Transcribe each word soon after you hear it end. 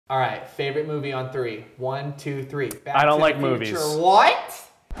All right, favorite movie on 3. 1, 2, 3. Back I don't to like the movies. Future. What?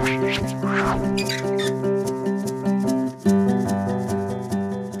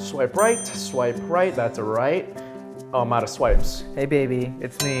 Swipe right, that's a right. Oh, I'm out of swipes. Hey baby,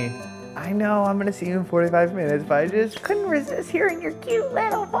 it's me. I know I'm gonna see you in 45 minutes, but I just couldn't resist hearing your cute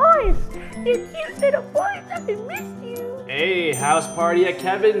little voice. Your cute little voice, I've missed you. Hey, house party at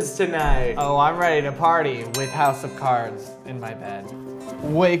Kevin's tonight. Oh, I'm ready to party with House of Cards in my bed.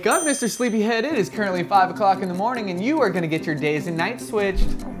 Wake up, Mr. Sleepyhead. It is currently 5 o'clock in the morning and you are gonna get your days and nights switched.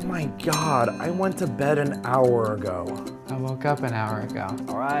 Oh my God, I went to bed an hour ago. I woke up an hour ago.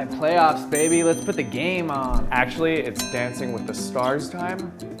 All right, playoffs, baby. Let's put the game on. Actually, it's Dancing with the Stars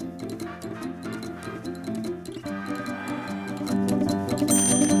time.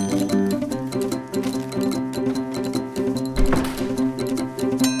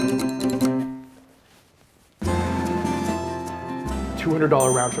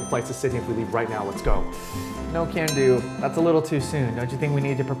 $200 round trip flights to Sydney if we leave right now. Let's go. No can do. That's a little too soon. Don't you think we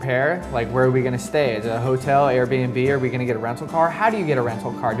need to prepare? Like, where are we gonna stay? Is it a hotel, Airbnb? Are we gonna get a rental car? How do you get a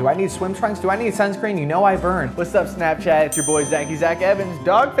rental car? Do I need swim trunks? Do I need sunscreen? You know I burn. What's up, Snapchat? It's your boy Zanky Zach Evans,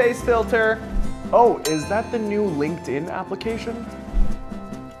 dog face filter. Oh, is that the new LinkedIn application?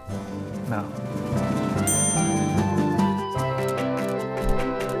 No.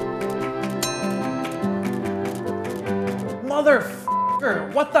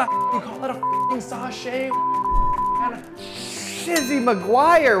 Motherfucker, what the you call that a f***ing sachet? Shizzy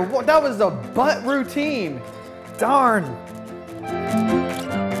McGuire, that was a butt routine. Darn.